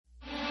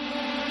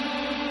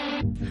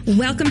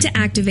Welcome to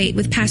Activate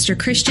with Pastor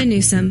Christian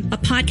Newsom, a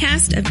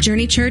podcast of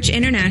Journey Church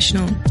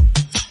International.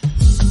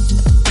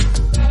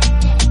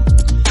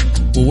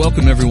 Well,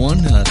 welcome everyone.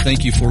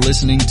 Thank you for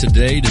listening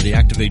today to the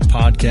Activate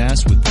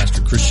podcast with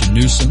Pastor Christian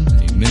Newsom,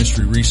 a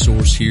ministry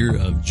resource here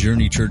of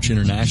Journey Church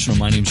International.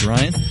 My name's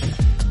Ryan.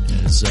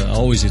 As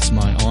always, it's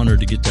my honor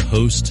to get to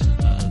host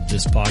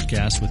this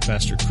podcast with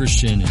Pastor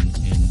Christian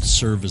and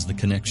serve as the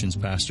Connections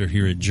Pastor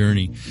here at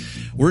Journey.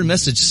 We're in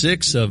message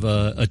 6 of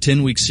a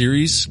 10-week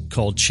series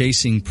called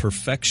Chasing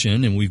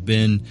Perfection, and we've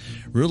been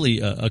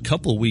really a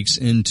couple of weeks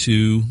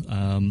into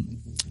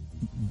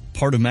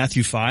part of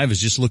Matthew 5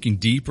 is just looking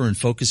deeper and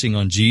focusing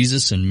on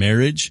Jesus and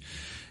marriage.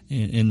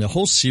 And the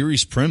whole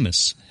series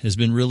premise has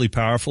been really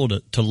powerful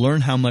to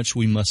learn how much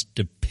we must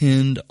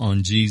depend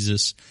on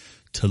Jesus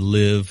to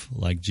live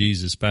like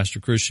Jesus. Pastor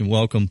Christian,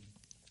 welcome.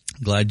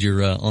 Glad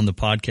you're on the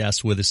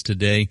podcast with us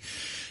today.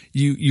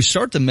 You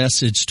start the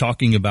message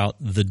talking about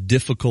the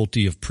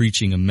difficulty of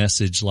preaching a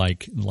message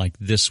like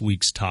this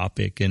week's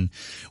topic. And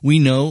we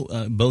know,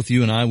 both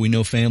you and I, we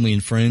know family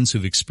and friends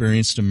who've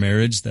experienced a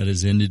marriage that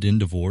has ended in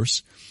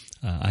divorce.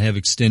 I have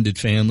extended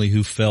family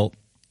who felt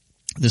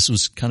this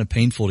was kind of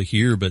painful to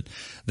hear, but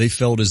they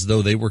felt as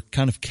though they were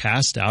kind of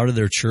cast out of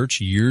their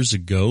church years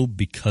ago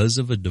because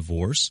of a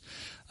divorce.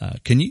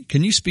 Can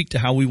you speak to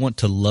how we want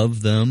to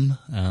love them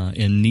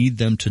and need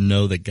them to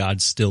know that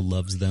God still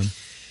loves them?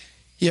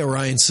 Yeah,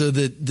 Ryan. So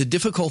the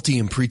difficulty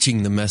in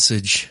preaching the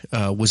message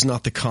was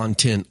not the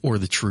content or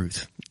the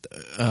truth.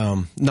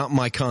 Not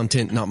my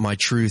content, not my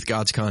truth.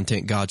 God's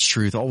content, God's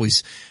truth.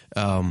 Always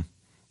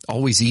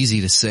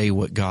easy to say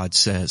what God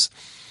says.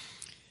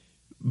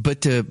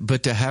 But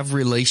to have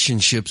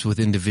relationships with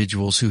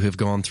individuals who have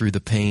gone through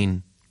the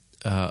pain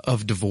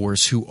of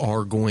divorce, who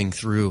are going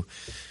through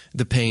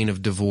the pain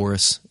of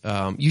divorce,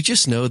 you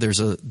just know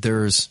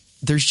there's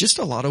just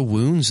a lot of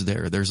wounds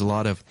there. There's a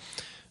lot of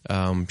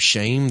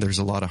shame. There's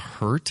a lot of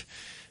hurt.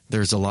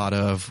 There's a lot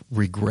of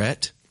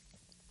regret.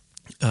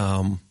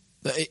 Any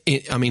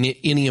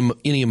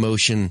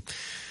emotion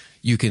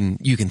you can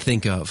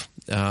think of,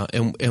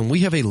 and we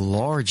have a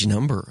large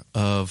number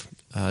of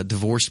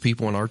divorced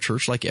people in our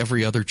church, like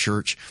every other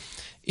church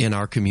in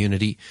our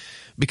community.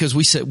 Because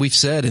we've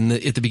said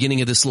at the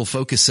beginning of this little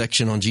focus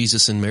section on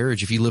Jesus and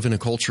marriage, if you live in a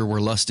culture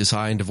where lust is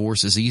high and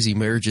divorce is easy,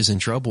 marriage is in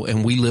trouble.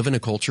 And we live in a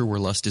culture where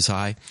lust is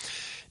high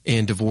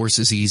and divorce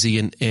is easy.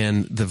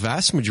 And the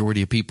vast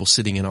majority of people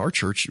sitting in our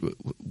church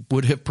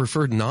would have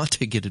preferred not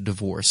to get a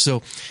divorce.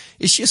 So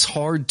it's just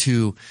hard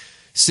to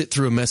sit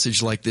through a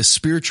message like this.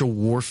 Spiritual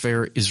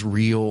warfare is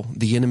real.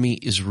 The enemy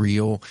is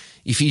real.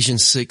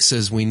 Ephesians 6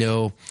 says we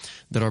know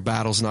that our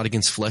battle is not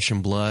against flesh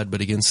and blood, but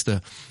against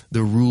the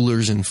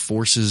rulers and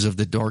forces of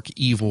the dark,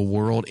 evil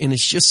world. And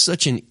it's just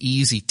such an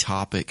easy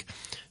topic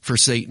for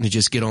Satan to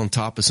just get on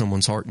top of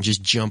someone's heart and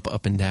just jump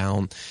up and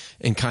down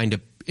and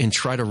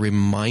try to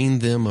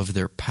remind them of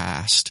their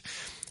past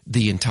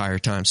the entire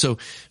time. So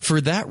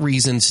for that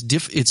reason,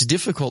 it's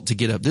difficult to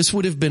get up. This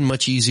would have been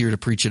much easier to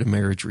preach at a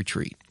marriage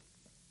retreat,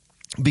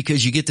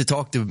 because you get to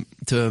talk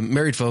to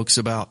married folks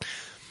about,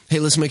 hey,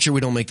 let's make sure we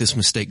don't make this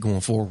mistake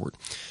going forward.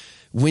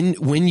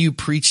 When you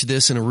preach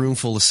this in a room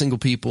full of single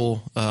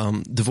people,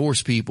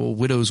 divorced people,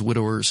 widows,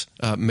 widowers,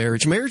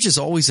 marriage is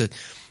always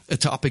a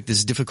topic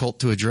that's difficult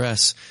to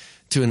address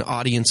to an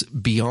audience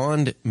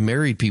beyond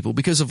married people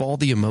because of all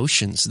the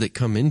emotions that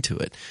come into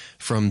it,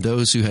 from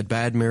those who had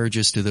bad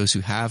marriages to those who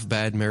have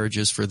bad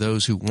marriages, for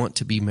those who want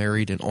to be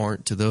married and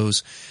aren't, to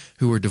those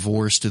who are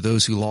divorced, to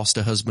those who lost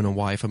a husband and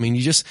wife. I mean,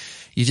 you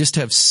just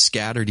have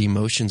scattered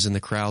emotions in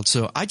the crowd.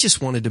 So I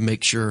just wanted to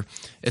make sure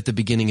at the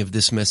beginning of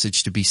this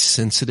message to be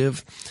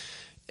sensitive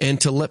and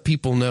to let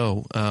people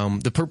know,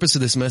 the purpose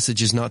of this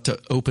message is not to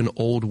open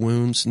old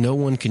wounds. No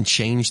one can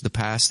change the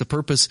past. The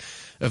purpose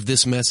of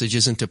this message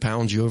isn't to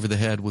pound you over the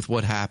head with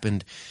what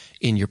happened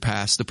in your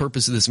past. The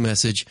purpose of this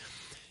message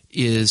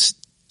is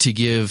to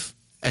give,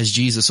 as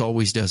Jesus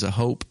always does, a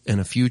hope and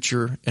a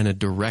future and a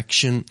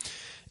direction,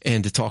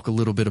 and to talk a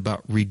little bit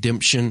about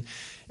redemption.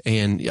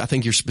 And I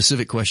think your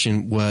specific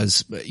question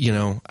was,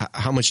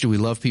 how much do we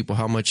love people?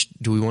 How much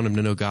do we want them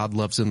to know God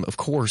loves them? Of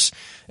course,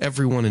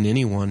 everyone and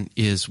anyone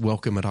is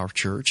welcome at our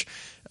church.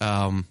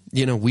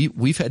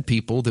 We've had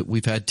people that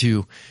we've had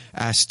to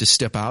ask to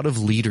step out of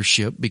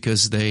leadership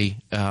because they,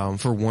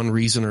 for one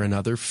reason or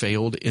another,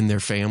 failed in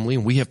their family.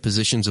 And we have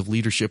positions of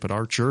leadership at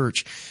our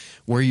church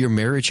where your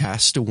marriage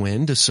has to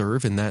win to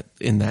serve in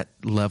that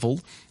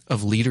level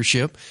of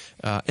leadership.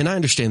 And I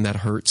understand that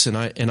hurts. And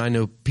I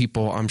know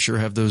people, I'm sure,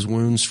 have those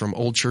wounds from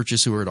old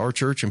churches who are at our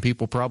church, and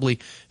people probably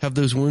have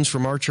those wounds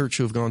from our church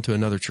who have gone to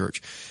another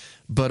church.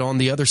 But on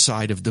the other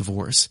side of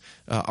divorce,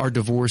 our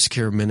divorce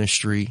care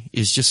ministry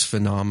is just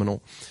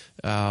phenomenal.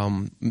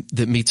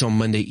 That meets on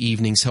Monday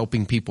evenings,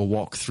 helping people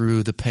walk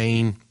through the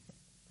pain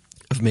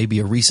of maybe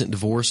a recent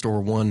divorce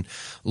or one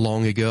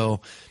long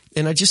ago.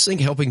 And I just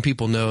think helping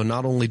people know,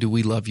 not only do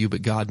we love you,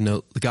 but God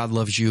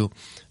loves you,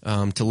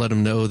 to let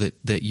them know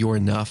that you're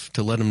enough,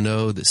 to let them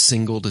know that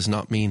single does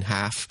not mean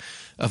half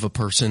of a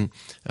person.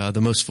 The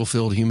most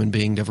fulfilled human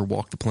being to ever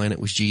walk the planet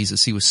was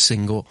Jesus. He was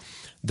single.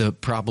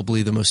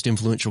 Probably the most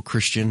influential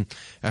Christian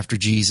after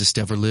Jesus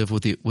to ever live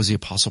was the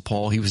Apostle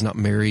Paul. He was not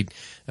married,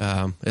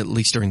 at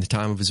least during the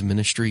time of his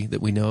ministry that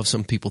we know of.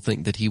 Some people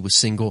think that he was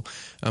single.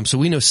 So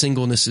we know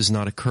singleness is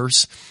not a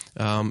curse.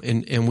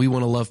 And we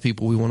want to love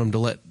people. We want them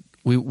to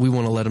we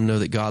want to let them know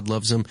that God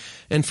loves them.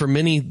 And for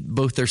many,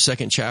 both their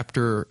second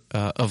chapter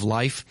of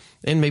life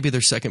and maybe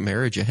their second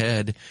marriage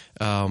ahead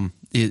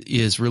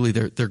is really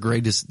their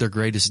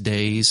greatest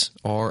days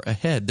are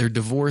ahead. Their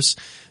divorce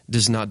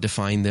does not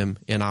define them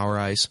in our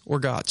eyes or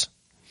God's.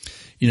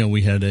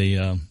 We had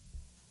a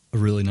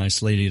really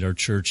nice lady at our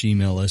church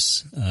email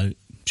us.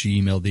 She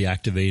emailed the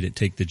Activate at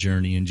Take the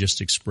Journey and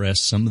just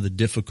expressed some of the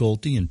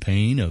difficulty and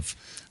pain of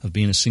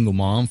being a single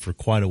mom for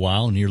quite a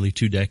while, nearly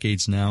 2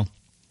 decades now.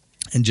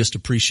 And just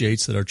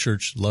appreciates that our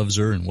church loves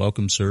her and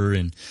welcomes her,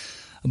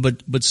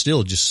 but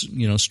still just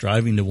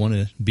striving to want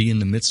to be in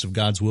the midst of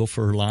God's will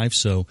for her life.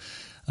 So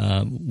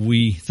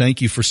we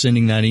thank you for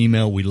sending that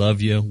email. We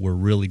love you. We're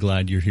really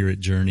glad you're here at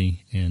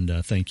Journey,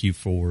 and thank you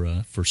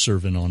for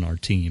serving on our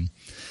team.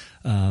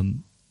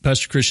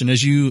 Pastor Christian,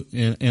 as you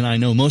and I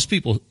know, most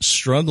people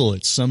struggle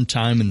at some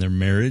time in their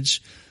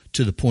marriage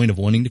to the point of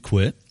wanting to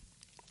quit.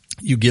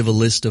 You give a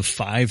list of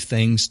 5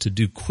 things to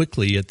do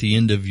quickly at the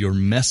end of your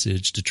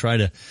message to try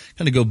to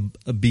kind of go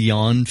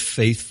beyond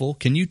faithful.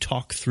 Can you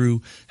talk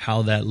through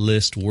how that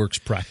list works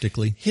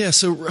practically? Yeah.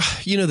 So,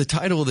 the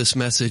title of this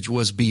message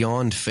was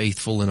Beyond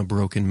Faithful in a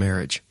Broken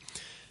Marriage.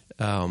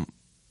 I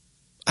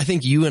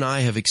think you and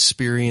I have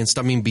experienced,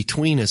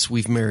 between us,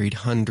 we've married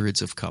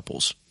hundreds of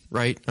couples,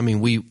 right?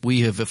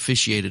 We have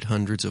officiated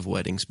hundreds of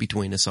weddings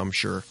between us, I'm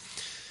sure.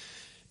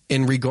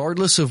 And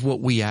regardless of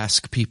what we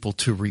ask people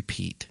to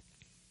repeat,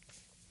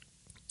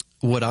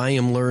 what I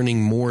am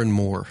learning more and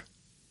more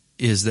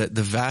is that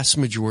the vast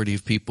majority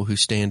of people who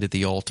stand at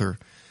the altar,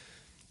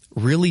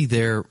 really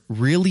their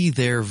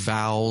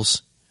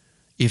vows,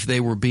 if they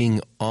were being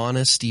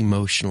honest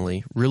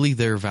emotionally, really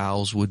their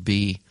vows would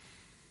be,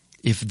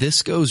 if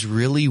this goes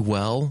really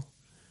well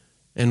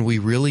and we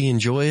really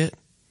enjoy it,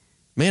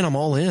 man, I'm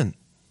all in.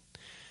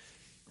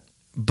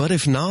 But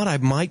if not, I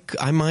might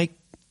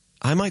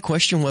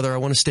question whether I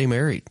want to stay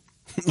married.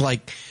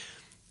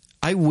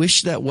 I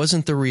wish that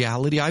wasn't the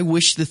reality. I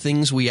wish the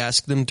things we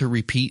ask them to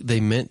repeat, they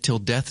meant till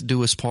death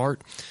do us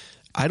part.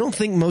 I don't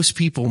think most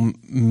people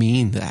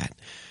mean that.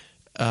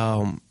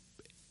 And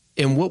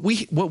what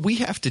we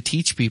have to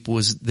teach people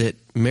is that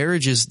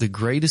marriage is the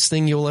greatest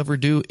thing you'll ever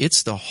do.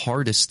 It's the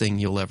hardest thing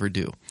you'll ever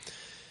do.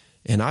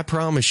 And I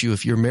promise you,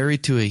 if you're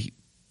married to a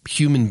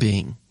human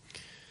being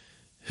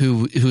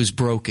who's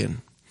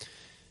broken,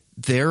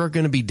 there are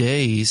going to be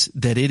days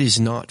that it is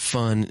not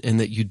fun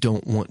and that you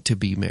don't want to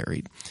be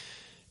married.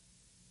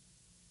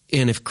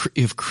 And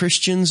if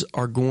Christians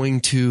are going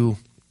to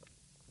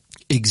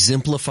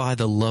exemplify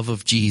the love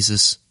of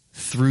Jesus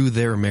through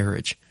their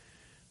marriage,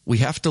 we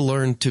have to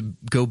learn to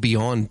go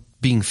beyond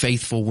being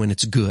faithful when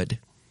it's good.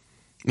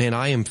 Man,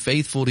 I am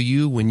faithful to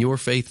you when you're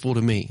faithful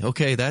to me.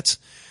 Okay, that's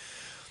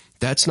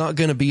not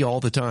going to be all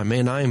the time.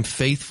 Man, I am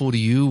faithful to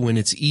you when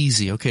it's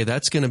easy. Okay,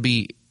 that's going to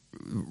be,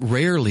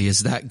 rarely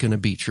is that going to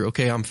be true.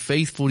 Okay, I'm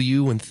faithful to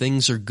you when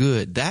things are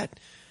good. That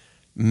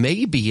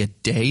maybe a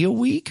day a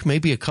week,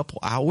 maybe a couple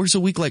hours a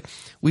week.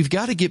 We've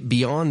got to get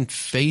beyond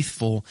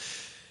faithful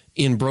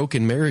in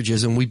broken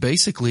marriages. And we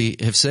basically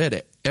have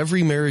said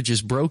every marriage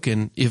is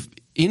broken. If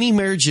any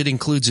marriage that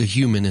includes a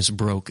human is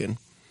broken,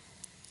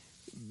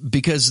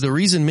 because the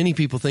reason many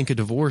people think of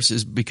divorce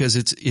is because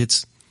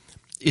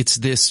it's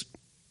this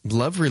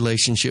love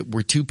relationship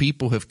where 2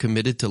 people have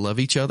committed to love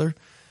each other.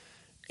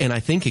 And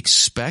I think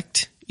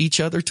expect each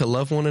other to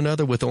love one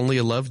another with only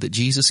a love that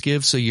Jesus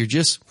gives. So you're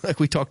just, like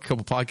we talked a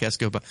couple podcasts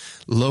ago about,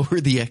 lower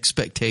the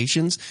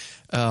expectations.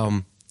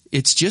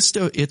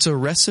 It's a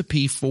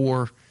recipe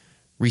for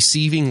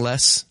receiving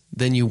less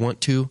than you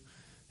want to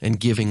and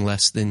giving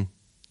less than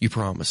you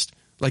promised.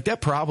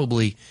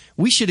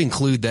 We should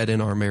include that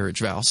in our marriage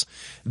vows,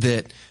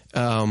 that,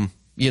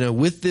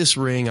 with this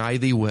ring, I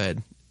thee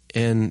wed,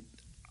 and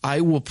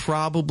I will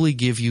probably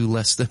give you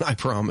less than I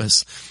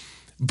promise,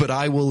 but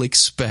I will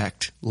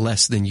expect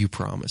less than you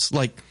promise.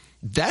 That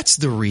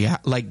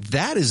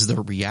is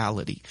the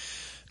reality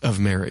of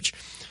marriage.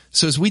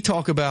 So as we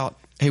talk about,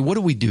 hey, what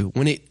do we do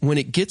when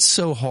it gets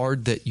so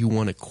hard that you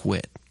want to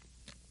quit?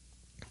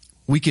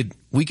 We could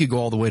go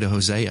all the way to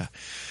Hosea.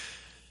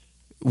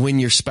 When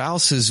your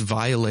spouse has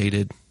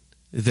violated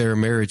their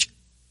marriage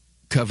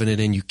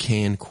covenant and you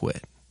can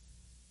quit,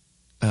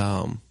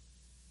 you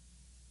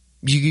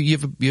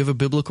have a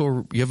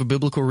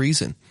biblical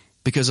reason.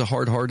 Because of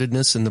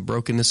hard-heartedness and the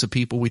brokenness of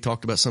people, we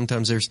talked about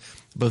sometimes there's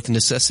both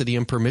necessity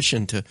and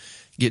permission to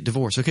get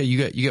divorced. Okay,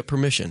 you got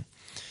permission,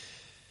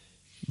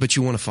 but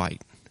you want to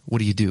fight.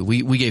 What do?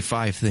 We gave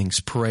 5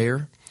 things: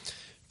 prayer,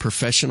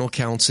 professional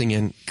counseling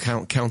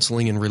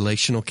and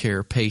relational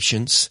care,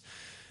 patience,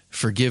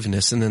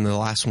 forgiveness. And then the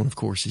last one, of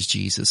course, is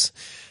Jesus.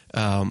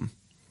 Ryan,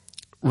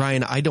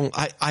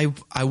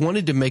 I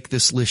wanted to make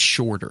this list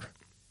shorter,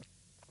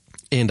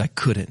 and I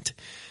couldn't.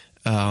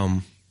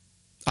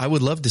 I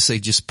would love to say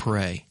just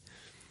pray.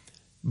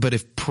 But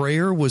if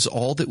prayer was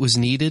all that was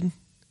needed,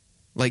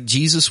 like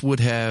Jesus would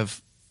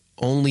have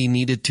only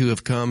needed to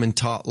have come and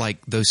taught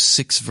like those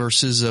 6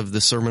 verses of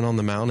the Sermon on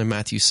the Mount in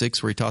Matthew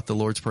 6 where he taught the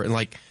Lord's Prayer,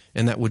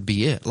 and that would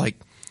be it. Like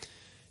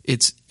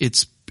it's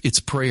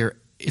prayer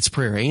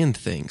and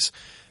things.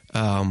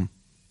 I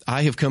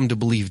have come to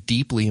believe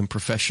deeply in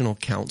professional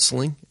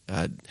counseling.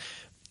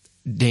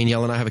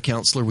 Danielle and I have a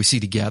counselor we see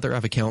together. I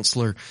have a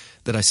counselor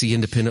that I see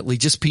independently,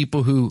 just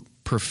people who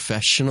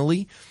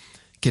professionally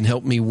can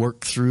help me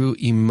work through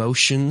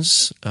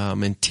emotions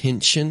and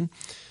tension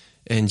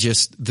and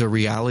just the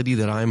reality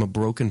that I'm a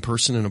broken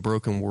person in a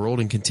broken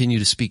world, and continue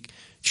to speak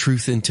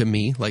truth into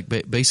me. Like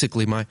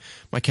basically my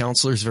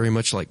counselor is very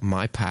much like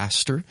my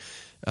pastor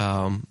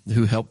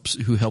who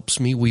helps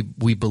me.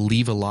 We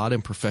believe a lot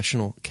in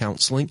professional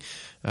counseling.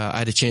 I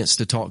had a chance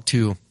to talk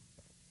to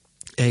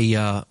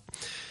a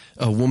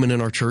woman in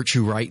our church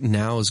who right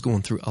now is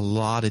going through a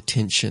lot of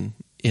tension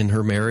in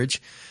her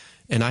marriage.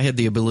 And I had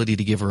the ability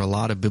to give her a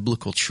lot of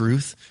biblical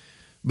truth,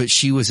 but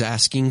she was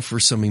asking for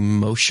some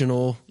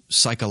emotional,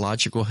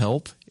 psychological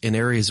help in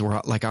areas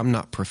where I'm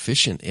not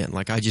proficient in.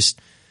 Like I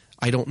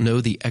don't know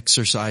the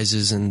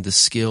exercises and the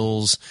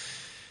skills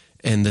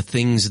and the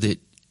things that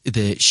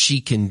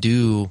she can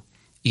do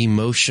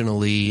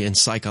emotionally and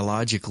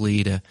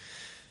psychologically to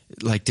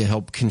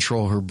help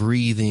control her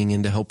breathing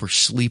and to help her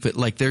sleep. I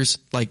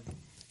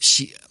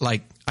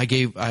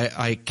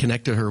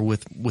connected her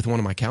with one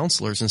of my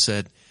counselors and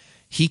said,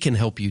 he can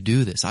help you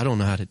do this. I don't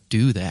know how to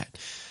do that.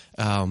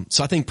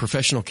 So I think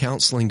professional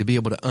counseling, to be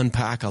able to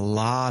unpack a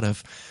lot of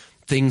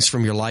things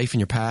from your life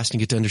and your past and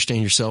get to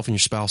understand yourself and your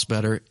spouse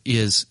better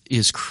is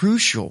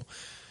crucial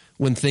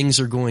when things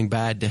are going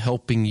bad, to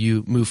helping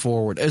you move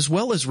forward, as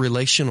well as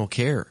relational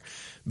care.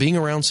 Being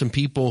around some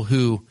people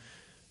who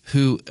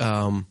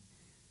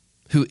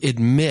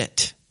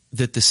admit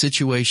that the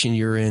situation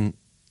you're in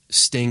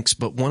stinks,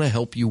 but want to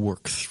help you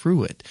work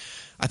through it.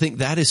 I think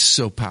that is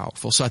so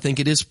powerful. So I think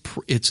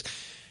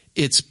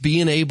it's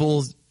being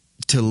able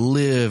to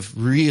live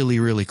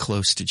really, really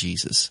close to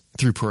Jesus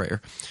through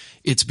prayer.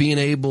 It's being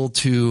able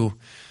to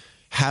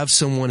have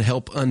someone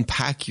help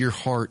unpack your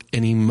heart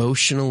and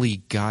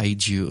emotionally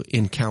guide you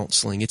in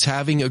counseling. It's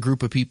having a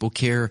group of people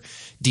care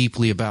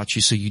deeply about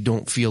you so you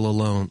don't feel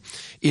alone.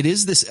 It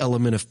is this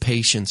element of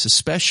patience,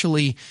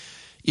 especially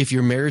if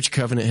your marriage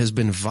covenant has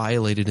been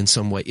violated in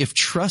some way. If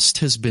trust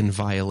has been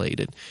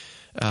violated,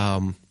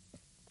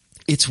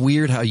 it's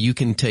weird how you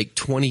can take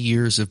 20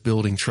 years of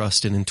building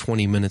trust and in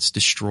 20 minutes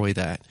destroy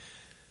that.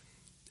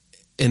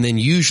 And then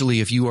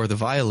usually if you are the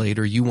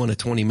violator, you want a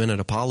 20-minute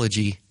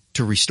apology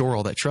to restore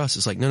all that trust.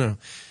 It's like, no.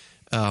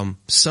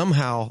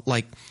 Somehow,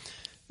 like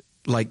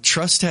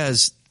trust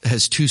has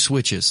 2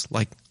 switches,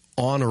 like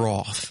on or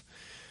off.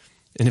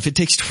 And if it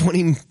takes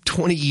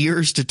 20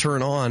 years to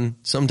turn on,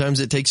 sometimes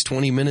it takes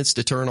 20 minutes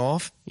to turn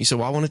off. You say,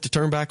 well, I want it to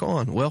turn back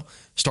on. Well,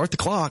 start the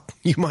clock.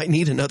 You might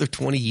need another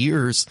 20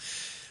 years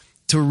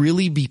to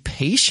really be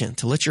patient,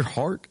 to let your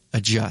heart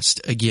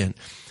adjust again.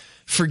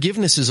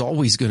 Forgiveness is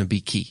always going to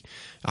be key.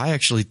 I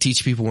actually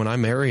teach people when I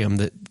marry them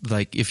that,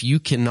 like, if you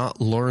cannot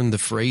learn the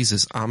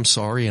phrases, I'm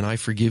sorry and I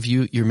forgive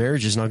you, your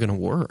marriage is not going to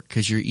work,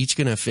 because you're each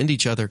going to offend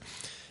each other.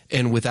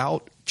 And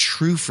without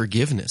true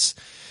forgiveness,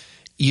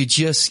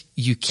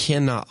 you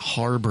cannot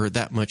harbor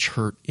that much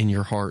hurt in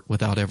your heart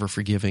without ever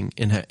forgiving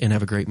and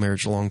have a great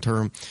marriage long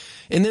term.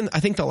 And then I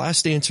think the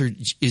last answer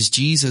is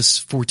Jesus,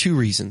 for 2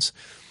 reasons.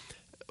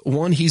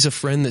 One, he's a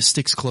friend that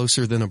sticks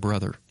closer than a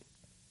brother.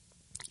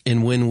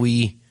 And when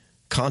we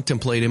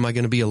contemplate, am I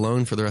going to be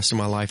alone for the rest of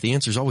my life? The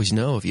answer is always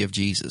no if you have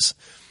Jesus.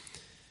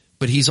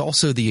 But he's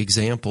also the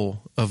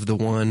example of the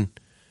one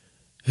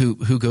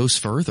who goes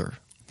further.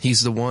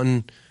 He's the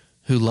one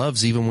who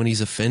loves even when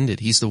he's offended.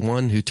 He's the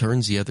one who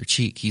turns the other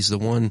cheek. He's the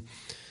one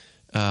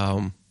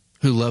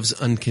who loves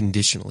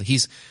unconditionally.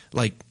 He's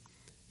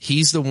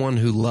the one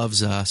who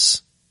loves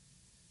us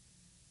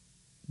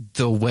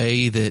the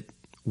way that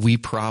we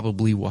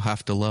probably will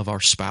have to love our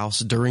spouse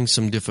during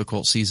some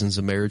difficult seasons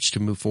of marriage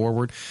to move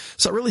forward.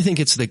 So I really think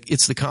it's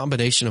the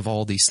combination of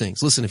all these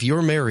things. Listen, if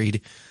you're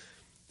married,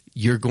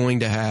 you're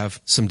going to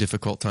have some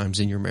difficult times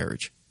in your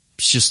marriage.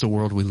 It's just the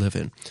world we live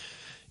in.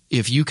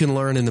 If you can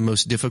learn in the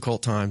most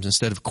difficult times,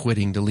 instead of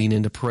quitting, to lean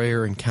into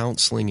prayer and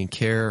counseling and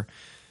care,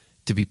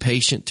 to be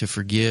patient, to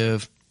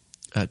forgive,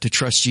 to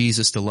trust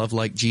Jesus, to love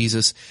like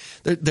Jesus,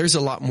 there's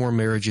a lot more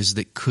marriages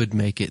that could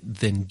make it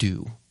than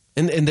do.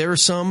 And there are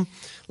some,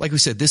 like we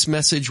said, this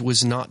message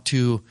was not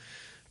to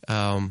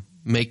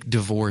make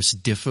divorce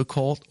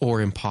difficult or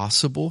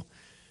impossible.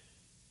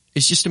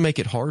 It's just to make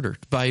it harder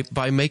by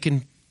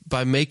giving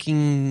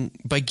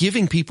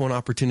people an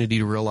opportunity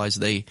to realize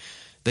they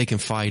can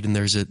fight, and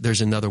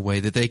there's another way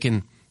that they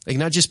can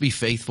not just be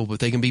faithful, but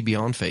they can be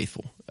beyond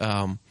faithful.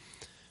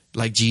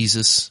 Like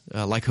Jesus,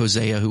 like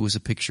Hosea, who was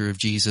a picture of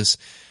Jesus.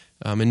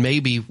 And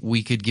maybe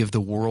we could give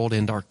the world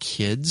and our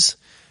kids,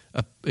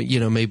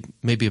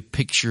 maybe a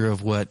picture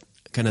of what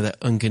kind of that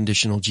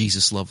unconditional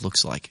Jesus love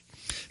looks like.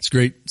 It's a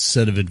great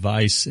set of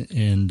advice,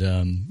 and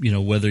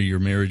whether your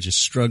marriage is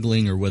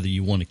struggling or whether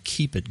you want to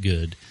keep it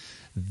good,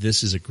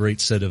 this is a great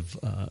set of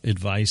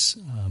advice,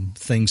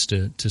 things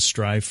to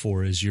strive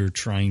for as you're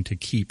trying to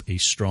keep a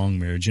strong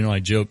marriage. I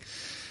joke,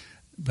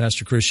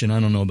 Pastor Christian, I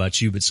don't know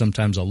about you, but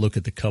sometimes I'll look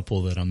at the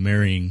couple that I'm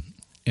marrying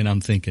and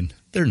I'm thinking,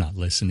 they're not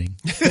listening.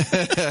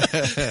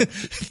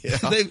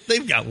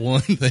 They've got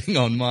one thing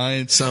on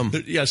mind. Some.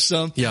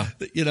 Yeah.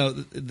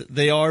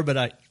 They are,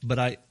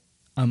 but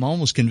I'm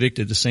almost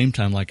convicted at the same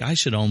time, like I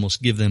should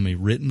almost give them a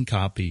written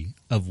copy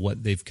of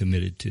what they've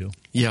committed to.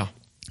 Yeah.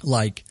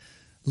 Like,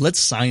 let's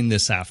sign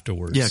this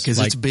afterwards. Yeah, because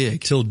it's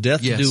big. Till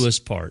death do us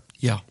part.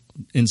 Yeah.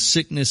 In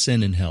sickness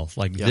and in health.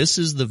 Like, this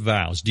is the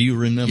vows. Do you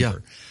remember?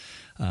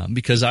 Yeah.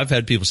 Because I've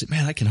had people say,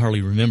 man, I can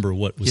hardly remember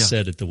what was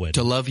said at the wedding.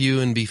 To love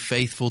you and be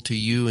faithful to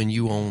you and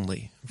you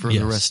only for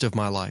the rest of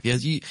my life. Yeah,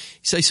 you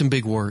say some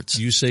big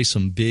words. You say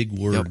some big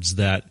words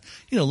that,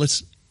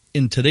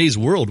 in today's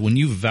world, when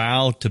you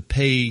vow to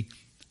pay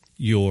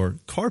your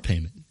car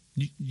payment,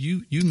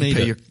 you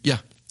made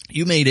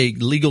you made a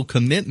legal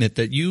commitment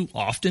that you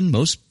often,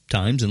 most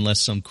times, unless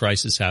some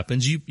crisis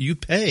happens, you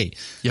pay.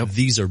 Yep.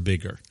 These are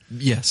bigger.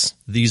 Yes.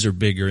 These are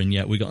bigger, and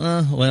yet we go,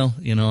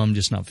 I'm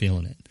just not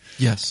feeling it.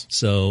 Yes.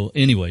 So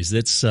anyways,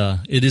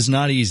 it is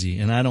not easy,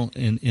 and I don't,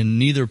 and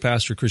neither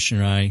Pastor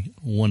Christian or I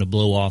want to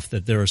blow off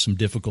that there are some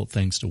difficult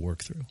things to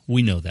work through.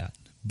 We know that.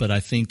 But I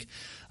think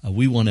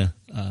we want to,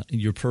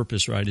 your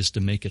purpose, right, is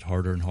to make it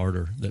harder and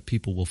harder, that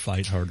people will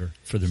fight harder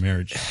for their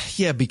marriage.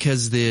 Yeah,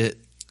 because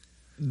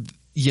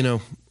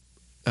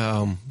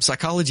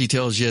psychology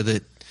tells you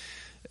that,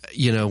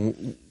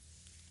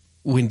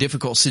 when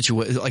difficult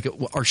situations, like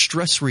our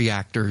stress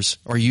reactors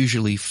are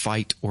usually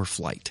fight or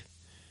flight.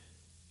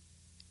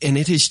 And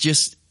it is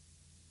just,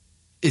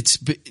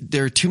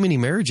 there are too many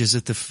marriages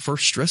that the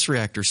first stress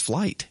reactor is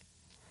flight.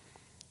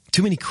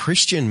 Too many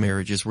Christian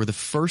marriages where the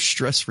first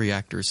stress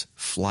reactor is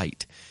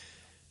flight.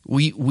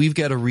 We've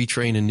got to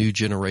retrain a new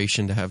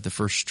generation to have the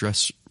first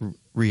stress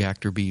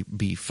reactor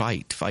be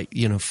fight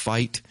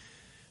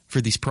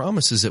for these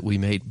promises that we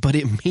made. But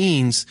it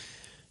means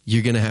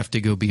you're going to have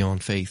to go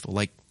beyond faithful.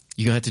 Like,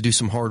 you're going to have to do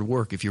some hard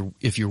work if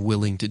you're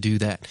willing to do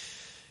that.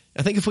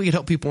 I think if we could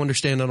help people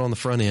understand that on the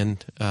front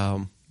end,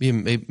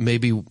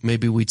 maybe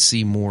we'd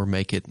see more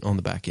make it on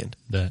the back end.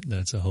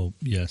 That's a hope.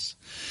 Yes.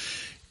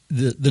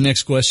 The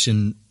next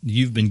question,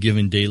 you've been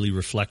given daily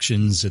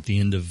reflections at the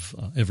end of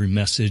every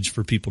message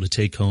for people to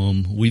take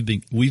home.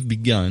 We've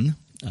begun.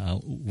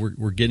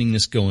 We're getting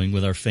this going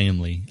with our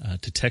family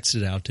to text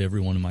it out to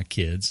every one of my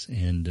kids,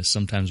 and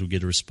sometimes we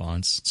get a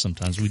response,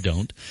 sometimes we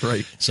don't.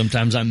 Right.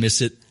 Sometimes I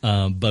miss it,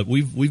 but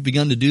we've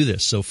begun to do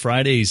this. So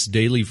Friday's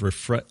daily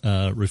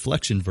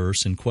reflection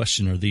verse and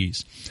question are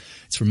these.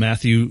 It's from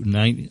Matthew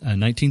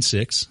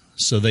 19:6.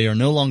 So they are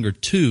no longer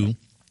two,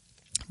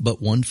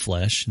 but one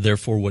flesh.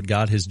 Therefore, what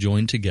God has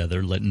joined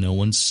together, let no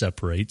one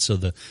separate. So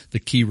the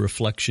key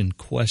reflection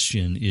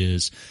question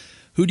is,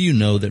 who do you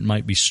know that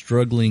might be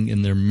struggling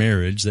in their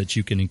marriage that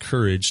you can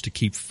encourage to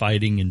keep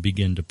fighting and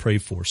begin to pray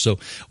for? So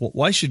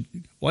why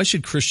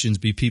should Christians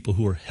be people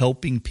who are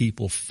helping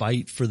people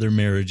fight for their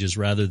marriages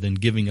rather than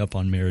giving up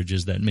on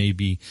marriages that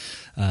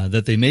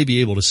they may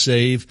be able to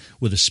save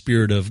with a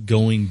spirit of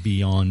going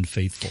beyond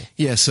faithful?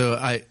 Yeah,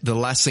 so the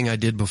last thing I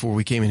did before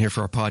we came in here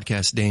for our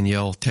podcast,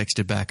 Danielle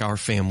texted back our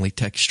family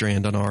text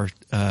strand on our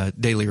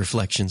daily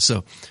reflections.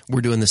 So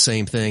we're doing the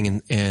same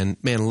thing, and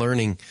man,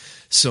 learning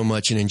so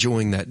much and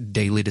enjoying that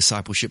daily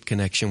discipleship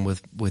connection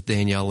with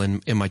Danielle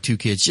and my two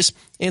kids, just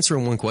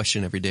answering one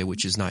question every day,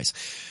 which is nice.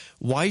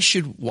 Why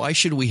should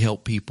we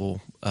help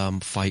people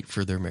fight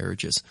for their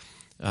marriages?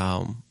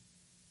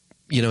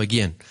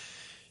 Again,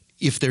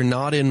 if they're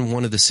not in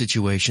one of the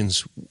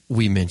situations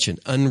we mentioned,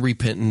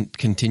 unrepentant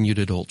continued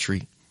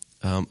adultery,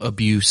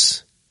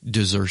 abuse,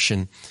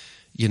 desertion,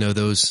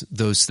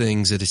 those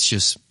things that it's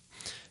just,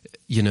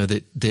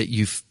 that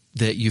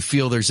you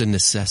feel there's a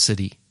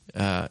necessity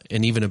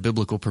and even a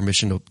biblical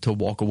permission to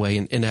walk away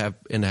and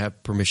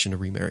have permission to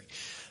remarry.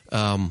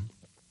 I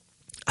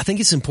think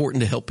it's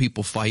important to help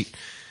people fight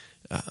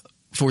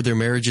for their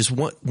marriages.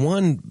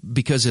 One,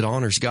 because it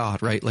honors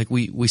God, right? Like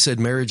we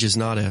said, marriage is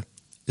not a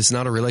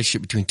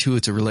relationship between two;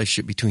 it's a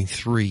relationship between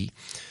three.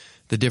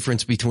 The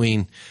difference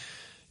between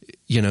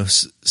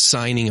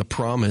signing a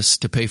promise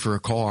to pay for a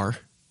car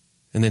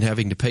and then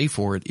having to pay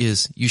for it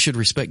is you should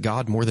respect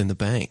God more than the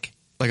bank.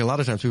 Like a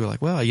lot of times people are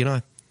like, well,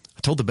 I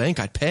told the bank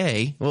I'd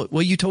pay.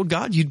 Well, you told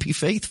God you'd be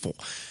faithful.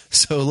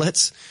 So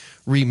let's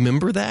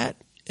remember that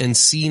and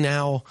see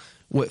now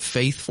what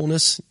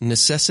faithfulness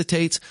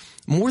necessitates.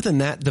 More than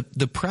that,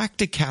 the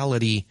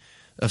practicality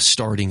of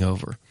starting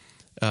over.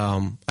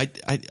 I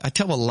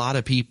tell a lot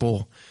of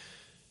people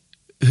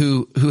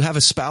who have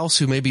a spouse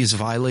who maybe has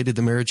violated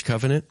the marriage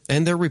covenant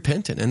and they're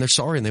repentant and they're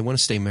sorry and they want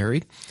to stay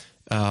married.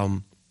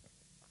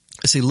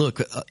 I say,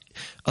 look,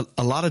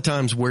 a lot of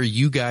times where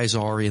you guys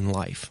are in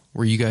life,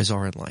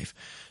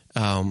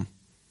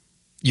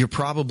 you're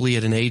probably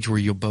at an age where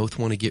you'll both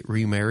want to get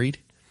remarried.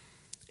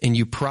 And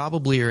you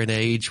probably are at an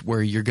age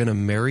where you're going to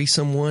marry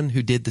someone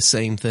who did the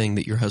same thing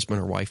that your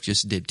husband or wife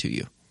just did to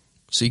you.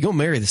 So you're going to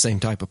marry the same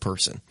type of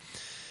person.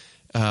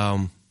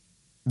 Right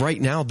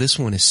now, this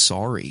one is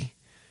sorry.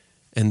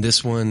 And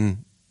this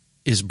one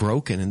is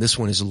broken. And this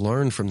one has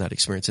learned from that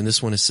experience. And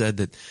this one has said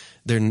that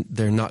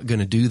they're not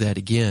going to do that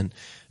again.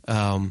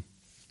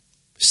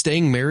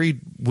 Staying married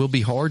will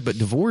be hard, but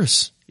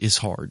divorce is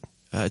hard.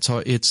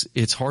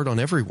 It's hard on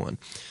everyone.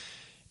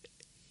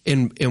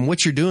 And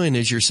what you're doing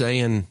is you're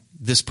saying,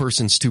 this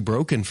person's too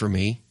broken for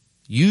me.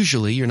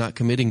 Usually you're not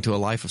committing to a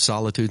life of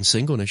solitude and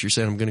singleness. You're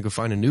saying, I'm going to go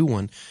find a new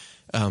one.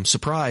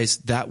 Surprise,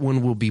 that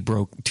one will be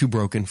too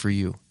broken for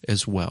you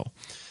as well.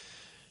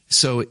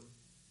 So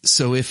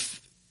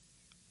if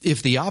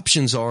the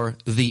options are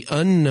the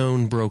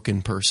unknown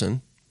broken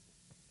person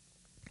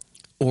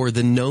or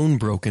the known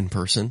broken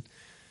person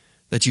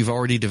that you've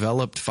already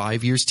developed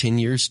 5 years, 10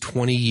 years,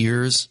 20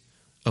 years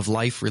of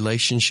life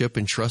relationship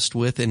and trust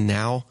with, and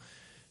now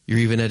you're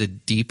even at a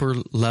deeper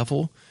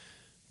level,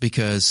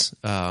 because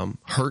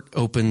hurt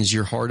opens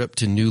your heart up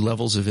to new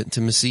levels of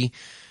intimacy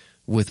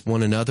with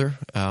one another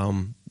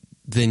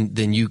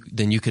than you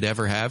could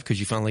ever have, because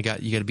you finally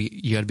got you got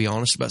to be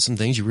honest about some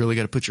things. You really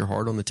got to put your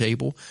heart on the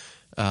table.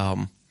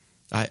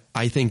 I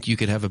think you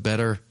could have a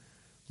better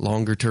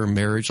longer term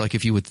marriage. Like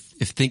if you would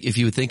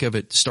think of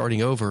it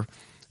starting over,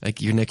 like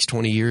your next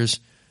 20 years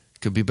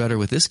could be better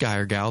with this guy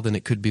or gal than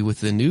it could be with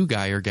the new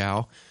guy or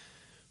gal,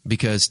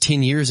 because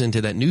 10 years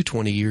into that new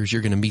 20 years,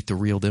 you're going to meet the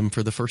real them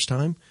for the first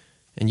time.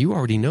 And you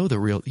already know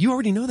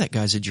that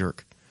guy's a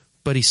jerk,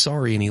 but he's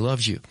sorry and he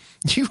loves you.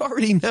 You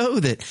already know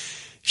that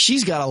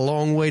she's got a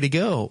long way to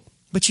go,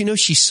 but you know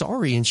she's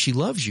sorry and she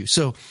loves you.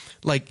 So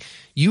like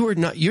you're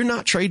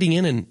not trading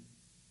in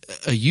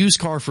a used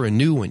car for a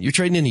new one. You're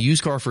trading in a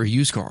used car for a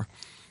used car,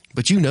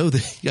 but you know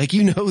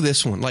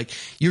this one, like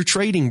you're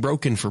trading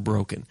broken for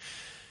broken.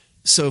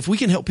 So if we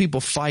can help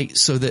people fight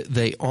so that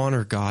they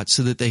honor God,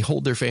 so that they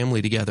hold their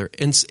family together,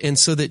 and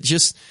so that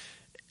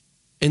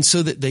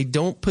they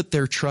don't put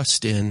their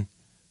trust in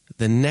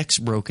the next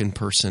broken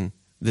person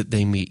that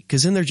they meet,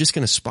 because then they're just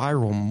going to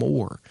spiral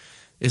more.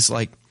 It's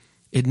like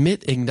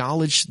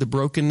acknowledge the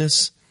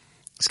brokenness.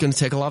 It's going to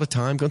take a lot of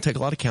time, going to take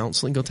a lot of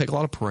counseling, going to take a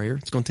lot of prayer.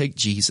 It's going to take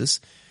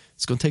Jesus.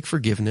 It's going to take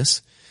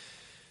forgiveness.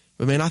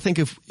 But man, I think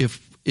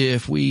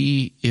if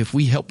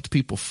we helped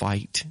people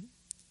fight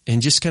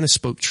and just kind of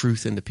spoke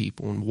truth into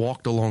people and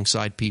walked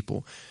alongside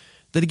people,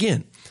 that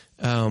again,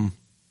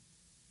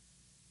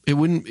 it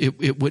wouldn't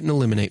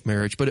eliminate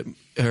marriage, but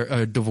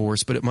a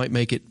divorce, but it might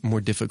make it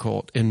more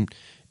difficult. And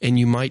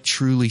you might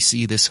truly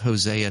see this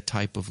Hosea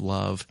type of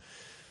love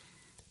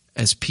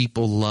as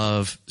people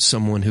love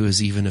someone who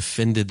has even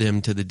offended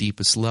them to the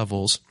deepest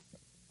levels,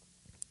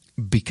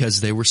 because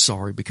they were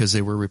sorry, because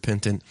they were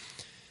repentant,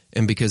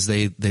 and because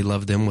they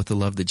loved them with the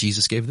love that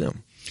Jesus gave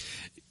them.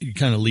 You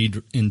kind of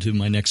lead into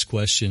my next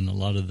question. A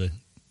lot of the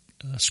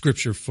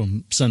scripture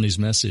from Sunday's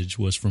message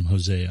was from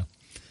Hosea.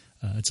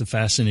 It's a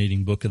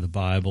fascinating book of the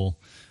Bible.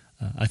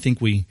 I think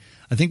when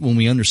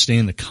we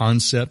understand the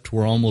concept,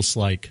 we're almost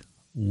like,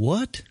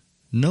 what?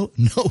 No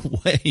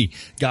way.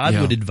 God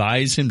would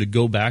advise him to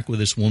go back with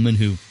this woman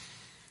who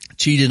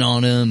cheated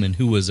on him and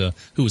who was a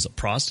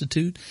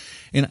prostitute.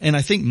 And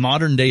I think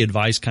modern day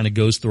advice kind of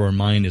goes through our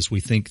mind as we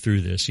think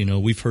through this. You know,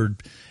 we've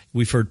heard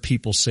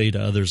people say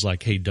to others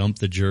like, hey, dump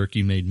the jerk.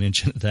 You made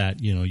mention of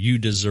that. You know, you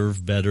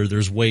deserve better.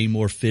 There's way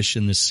more fish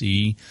in the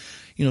sea.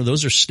 You know,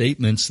 those are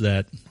statements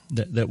that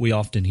we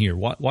often hear.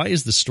 Why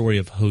is the story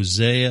of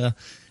Hosea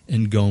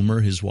and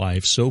Gomer, his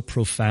wife, so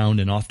profound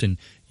and often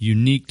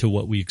unique to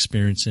what we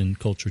experience in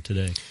culture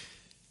today?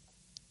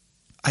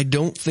 I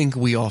don't think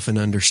we often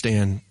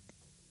understand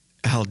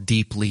how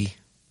deeply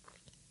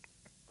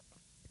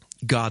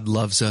God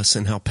loves us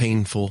and how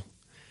painful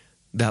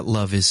that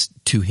love is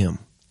to him.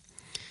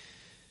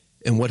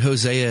 And what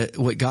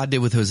God did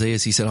with Hosea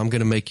is he said, I'm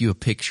going to make you a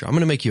picture. I'm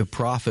going to make you a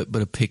prophet,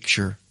 but a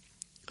picture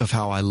of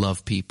how I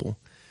love people,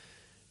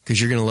 because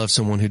you're going to love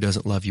someone who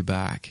doesn't love you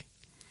back.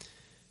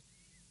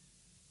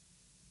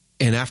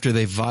 And after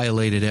they've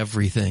violated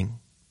everything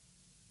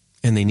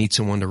and they need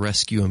someone to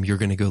rescue them, you're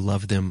going to go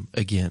love them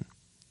again.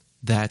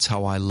 That's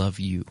how I love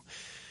you.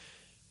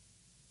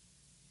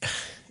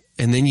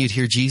 And then you'd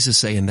hear Jesus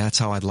say, and that's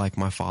how I'd like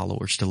my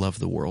followers to love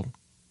the world.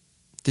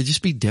 To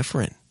just be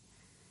different.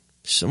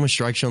 Someone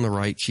strikes you on the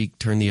right cheek,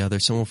 turn the other.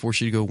 Someone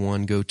forces you to go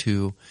one, go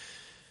two.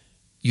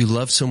 You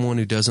love someone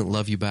who doesn't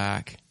love you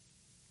back.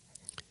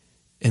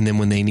 And then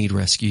when they need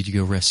rescued, you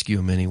go rescue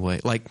them anyway.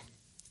 Like,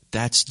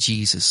 that's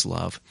Jesus'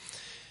 love.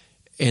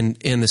 And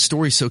the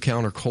story's so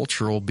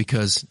countercultural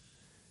because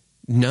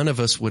none of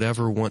us would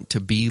ever want to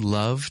be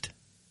loved.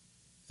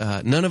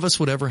 None of us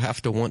would ever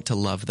have to want to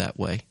love that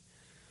way.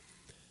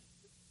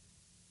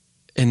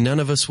 And none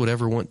of us would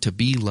ever want to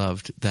be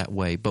loved that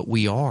way, but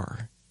we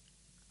are.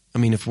 I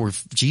mean, if we're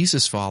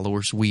Jesus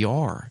followers, we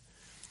are.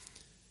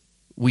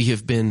 We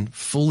have been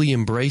fully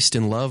embraced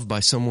and loved by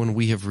someone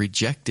we have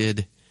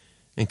rejected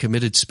and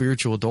committed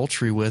spiritual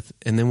adultery with.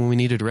 And then when we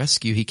needed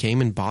rescue, he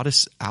came and bought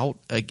us out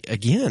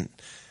again.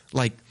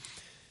 Like,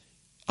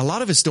 a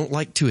lot of us don't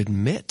like to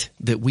admit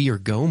that we are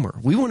Gomer.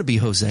 We want to be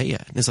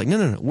Hosea. And it's like,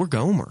 no, we're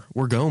Gomer.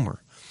 We're Gomer.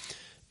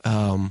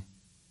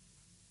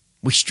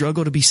 We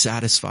struggle to be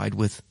satisfied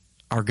with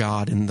our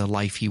God and the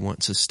life he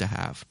wants us to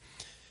have.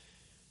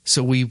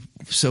 So we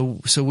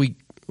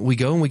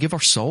go and we give our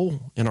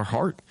soul and our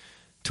heart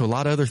to a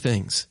lot of other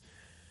things.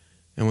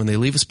 And when they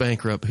leave us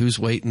bankrupt, who's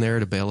waiting there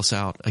to bail us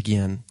out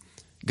again?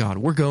 God.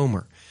 We're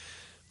Gomer.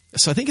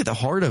 So I think at the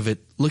heart of it,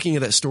 looking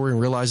at that story and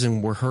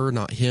realizing we're her,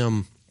 not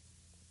him,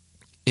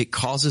 it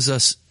causes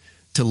us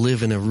to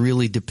live in a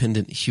really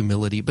dependent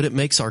humility, but it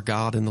makes our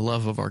God and the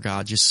love of our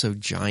God just so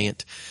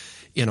giant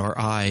in our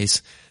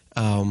eyes.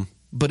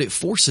 But it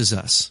forces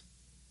us.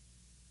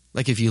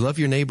 Like, if you love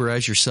your neighbor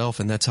as yourself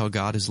and that's how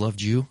God has loved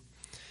you,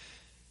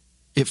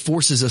 it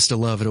forces us to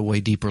love at a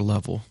way deeper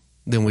level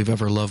than we've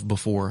ever loved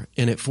before.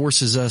 And it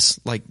forces us,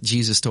 like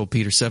Jesus told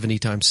Peter, 70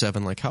 times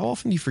 7, like, how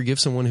often do you forgive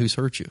someone who's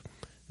hurt you?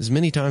 As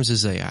many times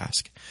as they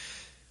ask.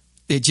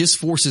 It just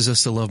forces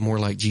us to love more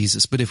like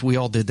Jesus. But if we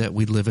all did that,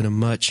 we'd live in a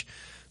much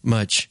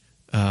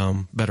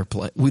better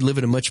place. We live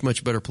in a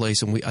much better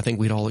place, and I think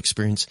we'd all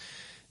experience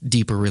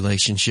deeper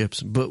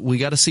relationships. But we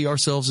got to see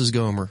ourselves as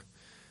Gomer,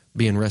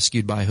 being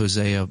rescued by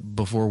Hosea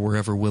before we're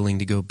ever willing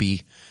to go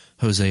be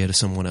Hosea to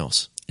someone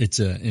else. It's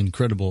an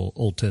incredible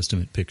Old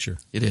Testament picture.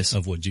 It is.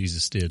 Of what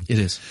Jesus did. It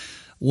is.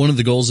 One of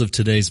the goals of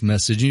today's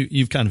message,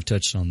 you've kind of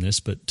touched on this,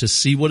 but to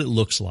see what it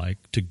looks like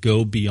to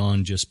go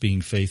beyond just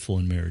being faithful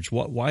in marriage.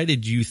 Why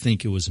did you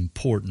think it was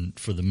important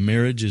for the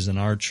marriages in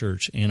our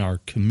church and our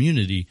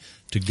community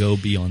to go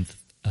beyond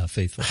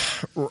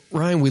faithful?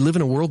 Ryan, we live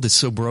in a world that's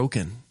so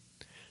broken.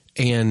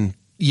 And,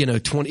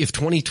 if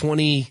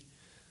 2020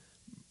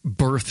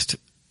 birthed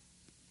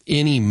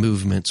any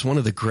movements, one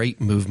of the great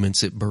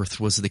movements it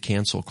birthed was the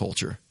cancel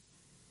culture.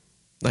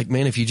 Like,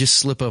 man, if you just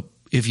slip up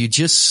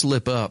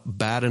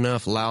bad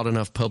enough, loud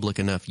enough, public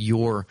enough,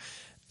 you're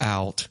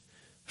out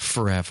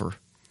forever.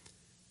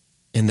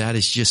 And that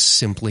is just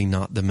simply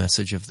not the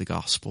message of the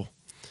gospel.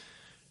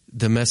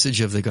 The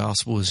message of the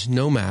gospel is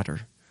no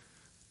matter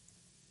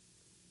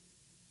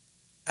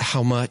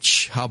how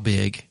much, how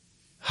big,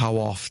 how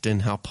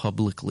often, how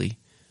publicly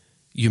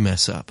you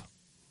mess up.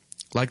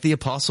 Like the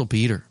Apostle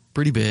Peter,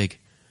 pretty big.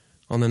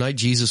 On the night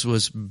Jesus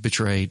was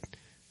betrayed,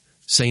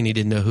 saying he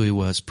didn't know who he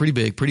was. Pretty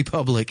big, pretty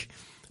public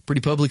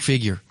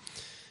figure.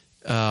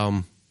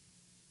 No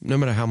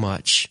matter how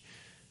much.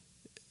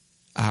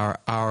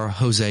 Our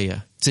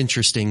Hosea. It's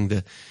interesting,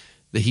 the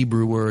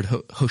Hebrew word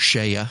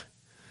Hoshea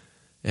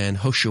and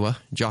Hoshua,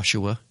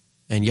 Joshua,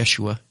 and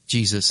Yeshua,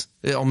 Jesus.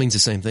 It all means the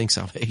same thing,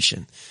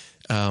 salvation.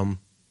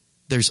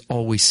 There's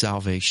always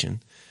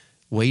salvation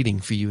waiting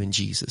for you in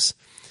Jesus.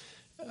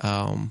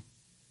 And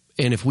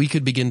if we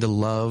could begin to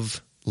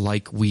love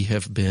like we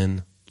have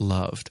been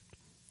loved.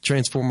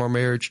 Transform our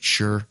marriage?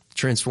 Sure.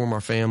 Transform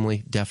our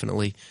family?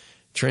 Definitely.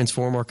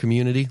 Transform our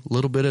community? A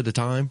little bit at a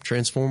time.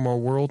 Transform our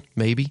world?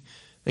 Maybe.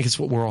 I think it's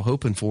what we're all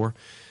hoping for.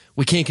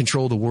 We can't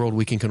control the world.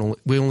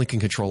 We only can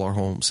control our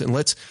homes. And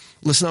let's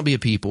not be a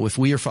people. If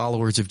we are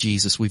followers of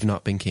Jesus, we've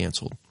not been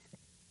canceled.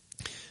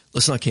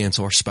 Let's not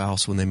cancel our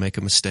spouse when they make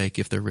a mistake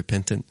if they're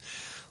repentant.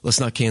 Let's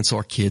not cancel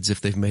our kids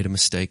if they've made a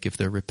mistake if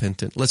they're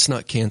repentant. Let's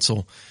not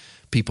cancel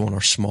people in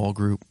our small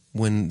group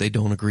when they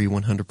don't agree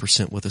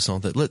 100% with us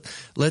on that.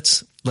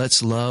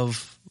 Let's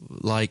love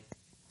like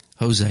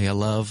Hosea,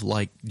 love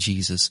like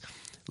Jesus,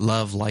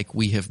 love like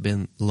we have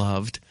been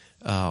loved.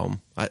 I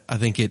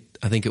think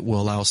it will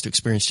allow us to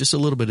experience just a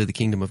little bit of the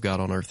kingdom of God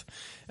on earth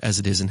as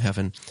it is in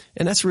heaven.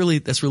 And that's really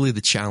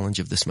the challenge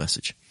of this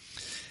message.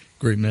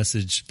 Great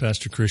message,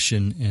 Pastor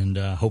Christian, and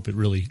I hope it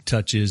really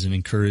touches and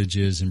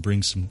encourages and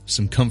brings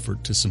some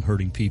comfort to some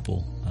hurting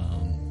people,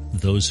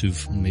 those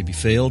who've maybe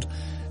failed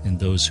and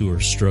those who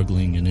are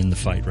struggling and in the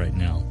fight right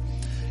now.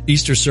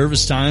 Easter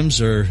service times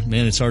are,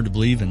 man, it's hard to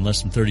believe in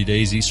less than 30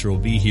 days Easter will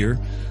be here.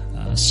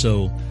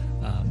 So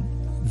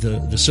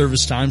the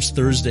service times,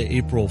 Thursday,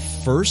 April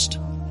 1st,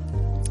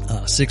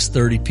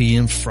 6:30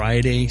 p.m.,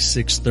 Friday,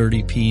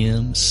 6:30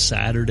 p.m.,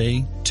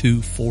 Saturday,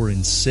 2, 4,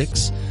 and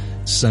 6,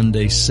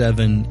 Sunday,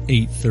 7,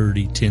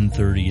 8:30,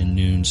 10:30, and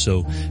noon.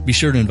 So be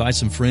sure to invite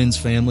some friends,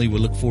 family. We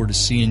look forward to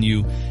seeing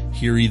you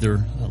here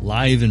either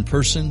live in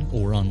person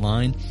or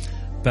online.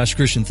 Pastor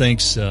Christian,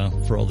 thanks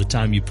for all the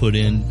time you put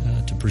in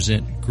to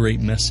present great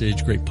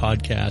message, great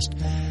podcast.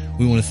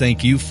 We want to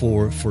thank you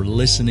for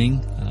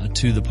listening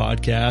to the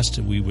podcast.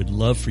 We would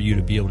love for you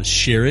to be able to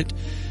share it,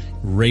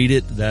 rate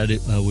it. That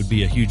would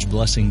be a huge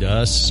blessing to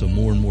us so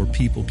more and more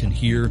people can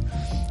hear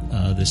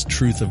this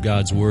truth of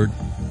God's Word.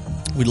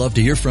 We'd love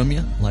to hear from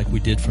you like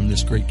we did from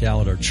this great gal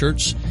at our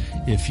church.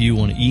 If you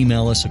want to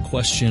email us a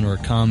question or a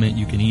comment,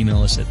 you can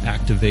email us at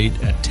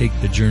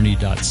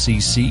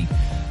activate@takethejourney.cc.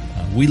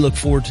 We look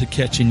forward to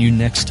catching you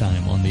next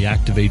time on the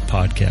Activate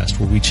podcast,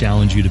 where we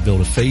challenge you to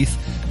build a faith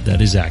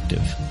that is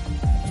active.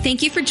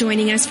 Thank you for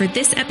joining us for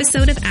this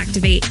episode of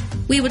Activate.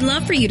 We would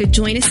love for you to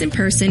join us in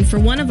person for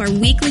one of our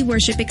weekly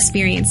worship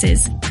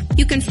experiences.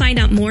 You can find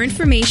out more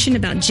information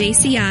about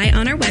JCI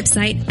on our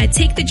website at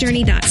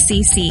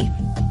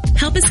takethejourney.cc.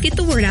 Help us get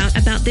the word out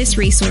about this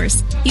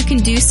resource. You can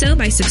do so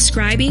by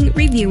subscribing,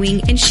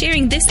 reviewing, and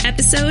sharing this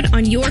episode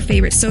on your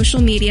favorite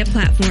social media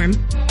platform.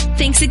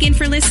 Thanks again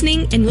for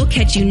listening, and we'll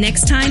catch you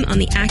next time on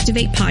the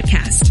Activate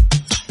Podcast.